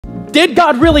Did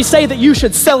God really say that you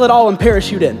should sell it all and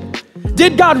parachute in?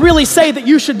 Did God really say that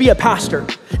you should be a pastor?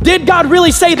 Did God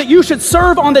really say that you should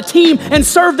serve on the team and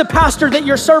serve the pastor that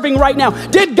you're serving right now?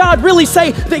 Did God really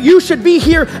say that you should be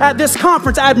here at this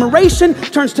conference? Admiration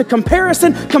turns to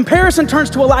comparison. Comparison turns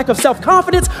to a lack of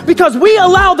self-confidence because we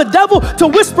allow the devil to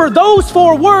whisper those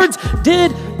 4 words.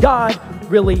 Did God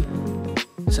really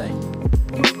say?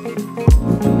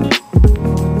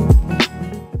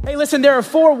 Hey, listen, there are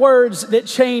 4 words that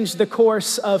changed the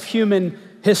course of human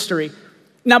history.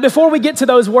 Now, before we get to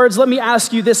those words, let me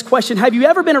ask you this question. Have you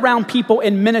ever been around people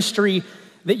in ministry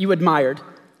that you admired?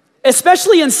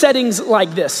 Especially in settings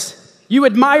like this. You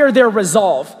admire their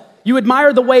resolve. You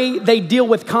admire the way they deal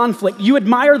with conflict. You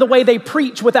admire the way they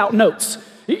preach without notes.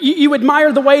 You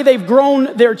admire the way they've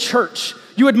grown their church.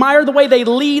 You admire the way they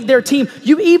lead their team.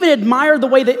 You even admire the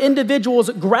way the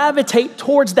individuals gravitate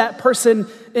towards that person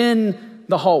in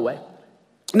the hallway.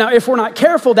 Now, if we're not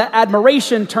careful, that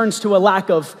admiration turns to a lack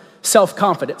of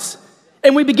self-confidence.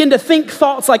 And we begin to think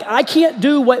thoughts like, I can't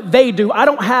do what they do. I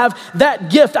don't have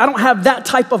that gift. I don't have that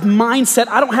type of mindset.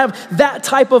 I don't have that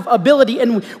type of ability.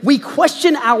 And we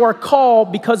question our call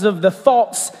because of the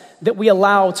thoughts that we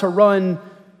allow to run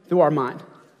through our mind.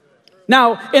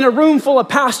 Now, in a room full of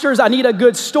pastors, I need a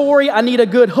good story. I need a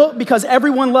good hook because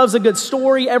everyone loves a good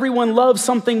story. Everyone loves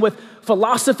something with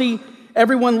philosophy.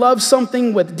 Everyone loves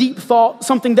something with deep thought,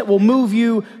 something that will move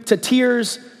you to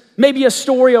tears. Maybe a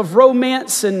story of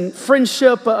romance and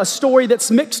friendship, a story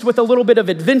that's mixed with a little bit of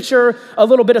adventure, a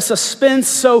little bit of suspense.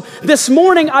 So this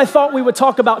morning, I thought we would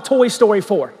talk about Toy Story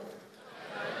 4.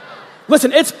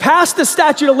 Listen, it's past the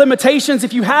statute of limitations.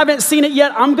 If you haven't seen it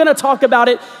yet, I'm gonna talk about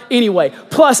it anyway.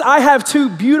 Plus, I have 2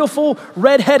 beautiful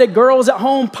redheaded girls at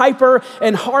home, Piper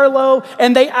and Harlow,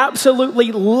 and they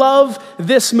absolutely love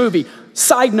this movie.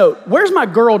 Side note, where's my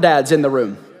girl dads in the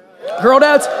room? Girl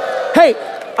dads? Hey,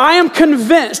 I am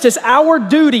convinced it's our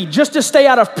duty just to stay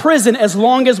out of prison as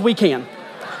long as we can.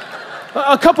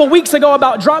 A couple weeks ago, I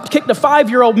about drop-kicked a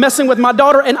 5-year-old messing with my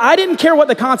daughter, and I didn't care what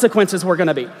the consequences were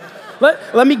gonna be.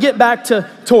 Let me get back to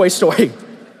Toy Story.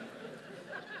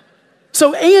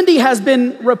 So Andy has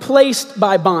been replaced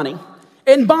by Bonnie,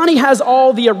 and Bonnie has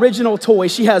all the original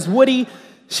toys. She has Woody,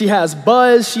 she has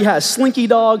Buzz, she has Slinky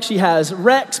Dog, she has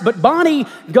Rex, but Bonnie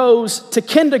goes to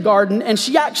kindergarten and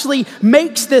she actually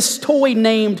makes this toy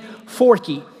named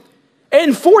Forky.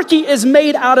 And Forky is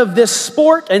made out of this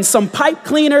sport and some pipe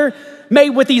cleaner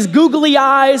made with these googly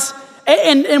eyes.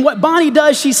 And what Bonnie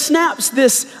does, she snaps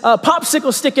this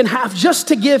popsicle stick in half just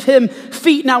to give him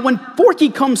feet. Now, when Forky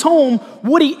comes home,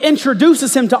 Woody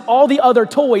introduces him to all the other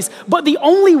toys, but the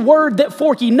only word that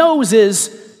Forky knows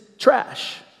is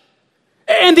trash.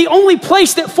 And the only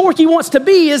place that Forky wants to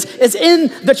be is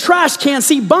in the trash can.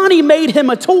 See, Bonnie made him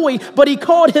a toy, but he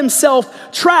called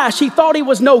himself trash. He thought he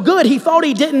was no good. He thought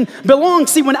he didn't belong.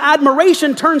 See, when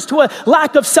admiration turns to a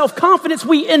lack of self-confidence,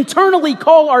 we internally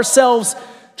call ourselves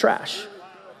trash.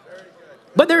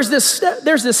 But there's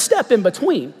this step in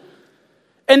between.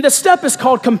 And the step is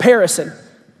called comparison.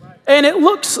 And it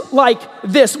looks like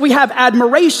this. We have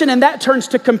admiration, and that turns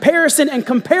to comparison, and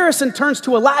comparison turns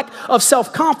to a lack of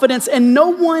self-confidence, and no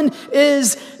one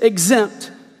is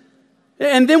exempt.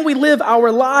 And then we live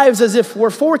our lives as if we're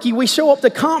Forky. We show up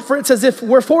to conference as if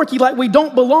we're Forky, like we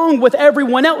don't belong with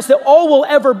everyone else, that all we'll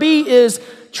ever be is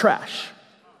trash.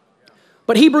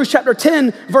 But Hebrews chapter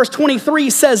 10, verse 23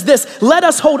 says this: let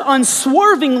us hold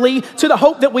unswervingly to the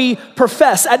hope that we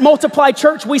profess. At Multiply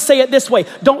Church, we say it this way: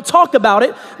 don't talk about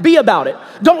it, be about it.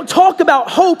 Don't talk about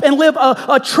hope and live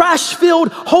a trash-filled,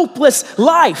 hopeless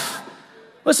life.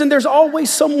 Listen, there's always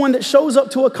someone that shows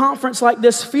up to a conference like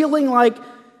this feeling like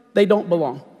they don't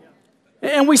belong.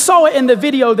 And we saw it in the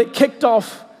video that kicked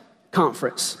off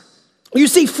conference. You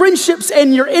see friendships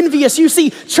and you're envious. You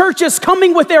see churches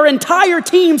coming with their entire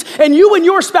teams, and you and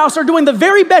your spouse are doing the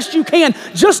very best you can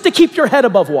just to keep your head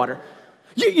above water.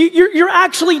 You're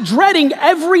actually dreading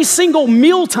every single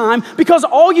mealtime because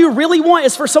all you really want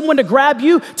is for someone to grab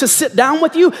you, to sit down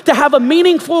with you, to have a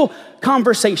meaningful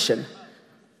conversation.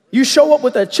 You show up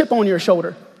with a chip on your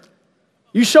shoulder.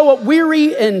 You show up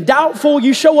weary and doubtful.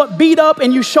 You show up beat up,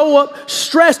 and you show up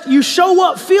stressed. You show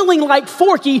up feeling like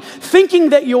Forky, thinking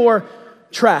that you're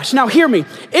trash. Now hear me.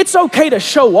 It's okay to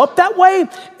show up that way.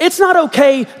 It's not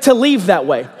okay to leave that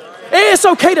way. It's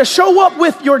okay to show up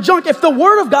with your junk. If the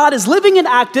word of God is living and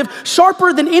active,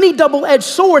 sharper than any double-edged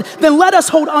sword, then let us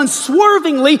hold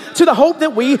unswervingly to the hope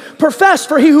that we profess.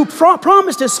 For he who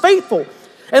promised is faithful.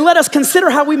 And let us consider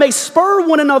how we may spur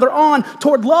one another on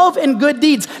toward love and good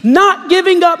deeds, not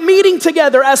giving up meeting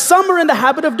together as some are in the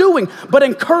habit of doing, but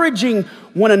encouraging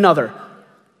one another.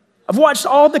 I've watched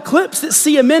all the clips that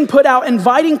CMN put out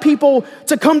inviting people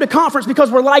to come to conference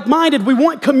because we're like-minded. We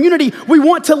want community. We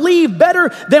want to leave better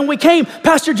than we came.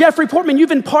 Pastor Jeffrey Portman,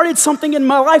 you've imparted something in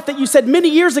my life that you said many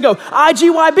years ago,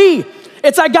 IGYB.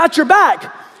 It's I got your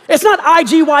back. It's not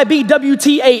IGYB,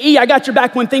 WTAE, I got your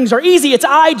back when things are easy. It's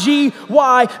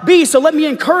IGYB. So let me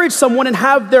encourage someone and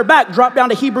have their back. Drop down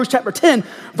to Hebrews chapter 10,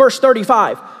 verse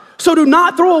 35. So do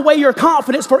not throw away your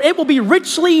confidence, for it will be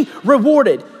richly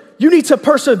rewarded. You need to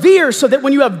persevere so that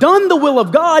when you have done the will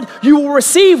of God, you will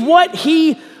receive what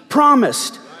he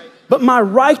promised. But my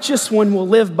righteous one will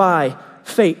live by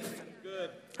faith.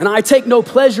 And I take no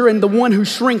pleasure in the one who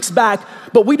shrinks back,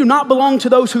 but we do not belong to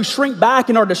those who shrink back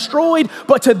and are destroyed,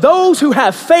 but to those who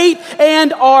have faith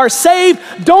and are saved.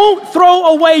 Don't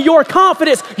throw away your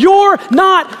confidence. You're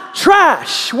not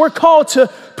trash. We're called to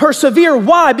persevere.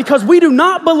 Why? Because we do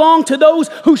not belong to those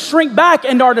who shrink back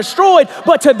and are destroyed,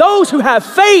 but to those who have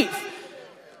faith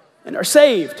and are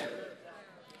saved.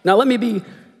 Now let me be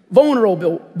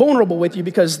vulnerable with you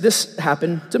because this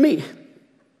happened to me.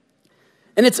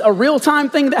 And it's a real-time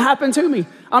thing that happened to me.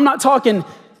 I'm not talking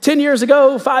 10 years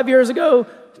ago, 5 years ago,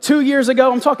 2 years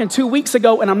ago. I'm talking 2 weeks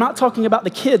ago, and I'm not talking about the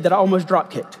kid that I almost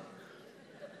drop-kicked.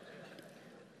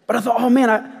 But I thought, oh man,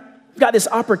 I've got this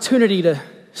opportunity to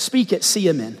speak at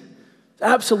CMN. It's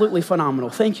absolutely phenomenal.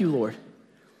 Thank you, Lord.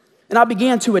 And I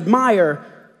began to admire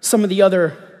some of the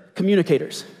other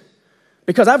communicators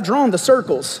because I've drawn the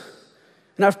circles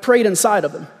and I've prayed inside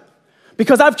of them.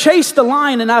 Because I've chased the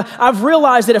line and I've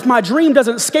realized that if my dream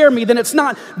doesn't scare me, then it's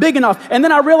not big enough. And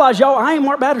then I realized, y'all, I ain't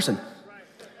Mark Batterson.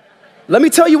 Let me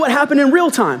tell you what happened in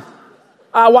real time.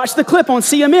 I watched the clip on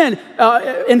CMN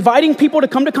inviting people to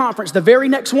come to conference. The very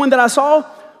next one that I saw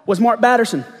was Mark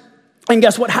Batterson. And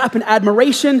guess what happened?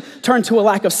 Admiration turned to a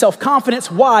lack of self-confidence.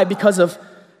 Why? Because of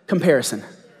comparison.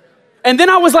 And then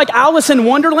I was like Alice in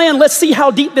Wonderland. Let's see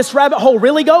how deep this rabbit hole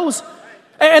really goes.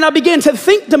 And I began to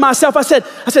think to myself, I said,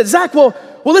 Zack, well,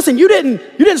 listen, you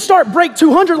didn't start Break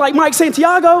 200 like Mike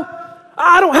Santiago.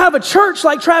 I don't have a church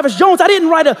like Travis Jones. I didn't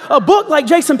write a book like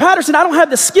Jason Patterson. I don't have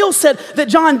the skill set that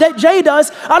John Jay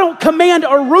does. I don't command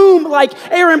a room like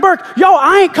Aaron Burke. Y'all,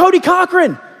 I ain't Cody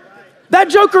Cochran. That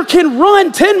joker can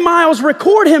run 10 miles,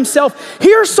 record himself,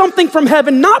 hear something from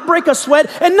heaven, not break a sweat,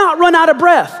 and not run out of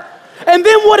breath. And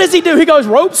then what does he do? He goes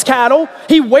ropes cattle.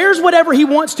 He wears whatever he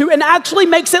wants to and actually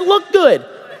makes it look good.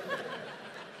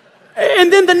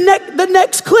 And then the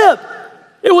next clip,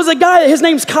 it was a guy, his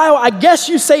name's Kyle. I guess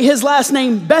you say his last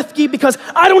name Bethke because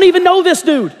I don't even know this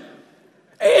dude.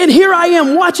 And here I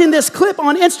am watching this clip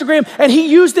on Instagram and he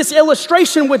used this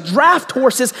illustration with draft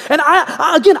horses. And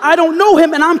I don't know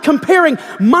him and I'm comparing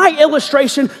my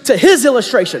illustration to his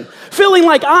illustration, feeling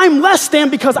like I'm less than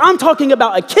because I'm talking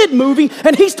about a kid movie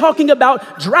and he's talking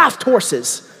about draft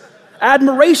horses.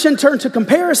 Admiration turned to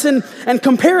comparison and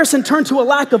comparison turned to a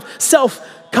lack of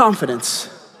self-confidence.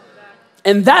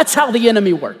 And that's how the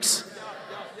enemy works.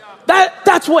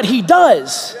 That's what he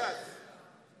does.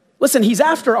 Listen, he's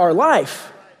after our life.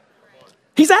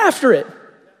 He's after it.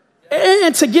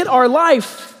 And to get our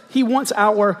life, he wants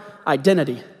our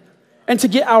identity. And to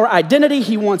get our identity,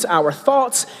 he wants our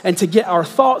thoughts. And to get our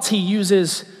thoughts, he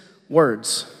uses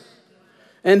words.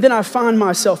 And then I find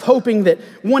myself hoping that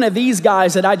one of these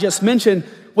guys that I just mentioned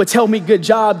would tell me good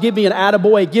job, give me an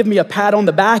attaboy, give me a pat on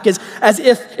the back, as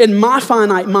if in my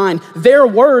finite mind, their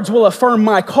words will affirm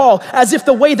my call, as if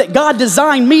the way that God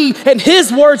designed me and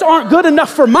his words aren't good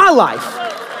enough for my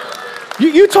life.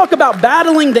 You talk about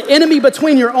battling the enemy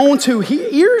between your own two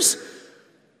ears.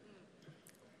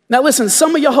 Now listen,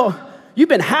 some of y'all, you've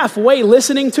been halfway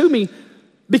listening to me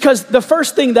because the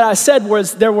first thing that I said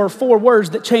was there were 4 words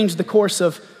that changed the course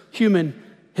of human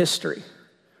history.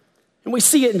 And we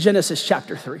see it in Genesis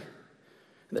chapter 3.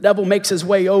 The devil makes his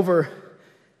way over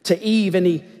to Eve and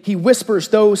he whispers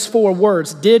those 4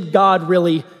 words. Did God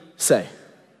really say?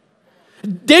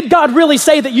 Did God really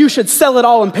say that you should sell it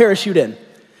all and parachute in?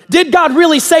 Did God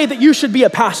really say that you should be a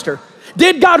pastor?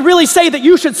 Did God really say that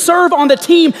you should serve on the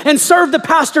team and serve the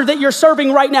pastor that you're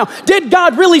serving right now? Did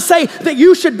God really say that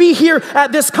you should be here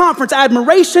at this conference?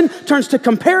 Admiration turns to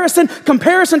comparison.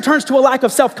 Comparison turns to a lack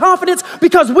of self-confidence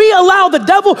because we allow the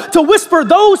devil to whisper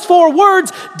those 4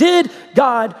 words. Did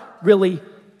God really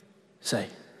say?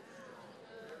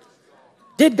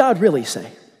 Did God really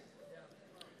say?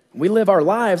 We live our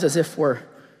lives as if we're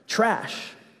trash.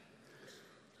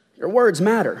 Your words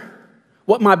matter.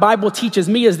 What my Bible teaches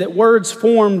me is that words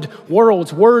formed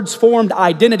worlds, words formed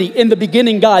identity. In the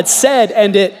beginning, God said,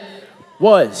 and it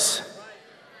was.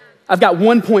 I've got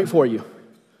one point for you.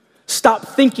 Stop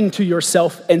thinking to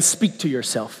yourself and speak to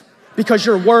yourself because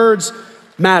your words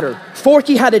matter.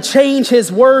 Forky had to change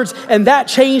his words, and that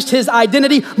changed his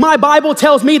identity. My Bible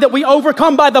tells me that we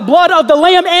overcome by the blood of the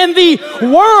Lamb and the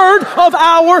word of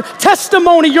our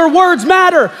testimony. Your words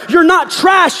matter. You're not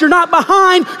trash. You're not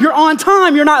behind. You're on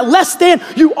time. You're not less than.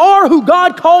 You are who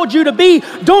God called you to be.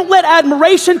 Don't let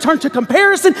admiration turn to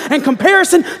comparison, and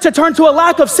comparison to turn to a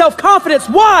lack of self-confidence.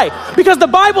 Why? Because the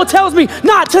Bible tells me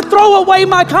not to throw away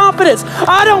my confidence.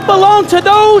 I don't belong to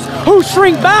those who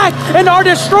shrink back and are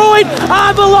destroyed.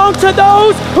 I belong to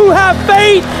those who have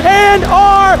faith and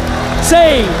are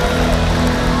saved.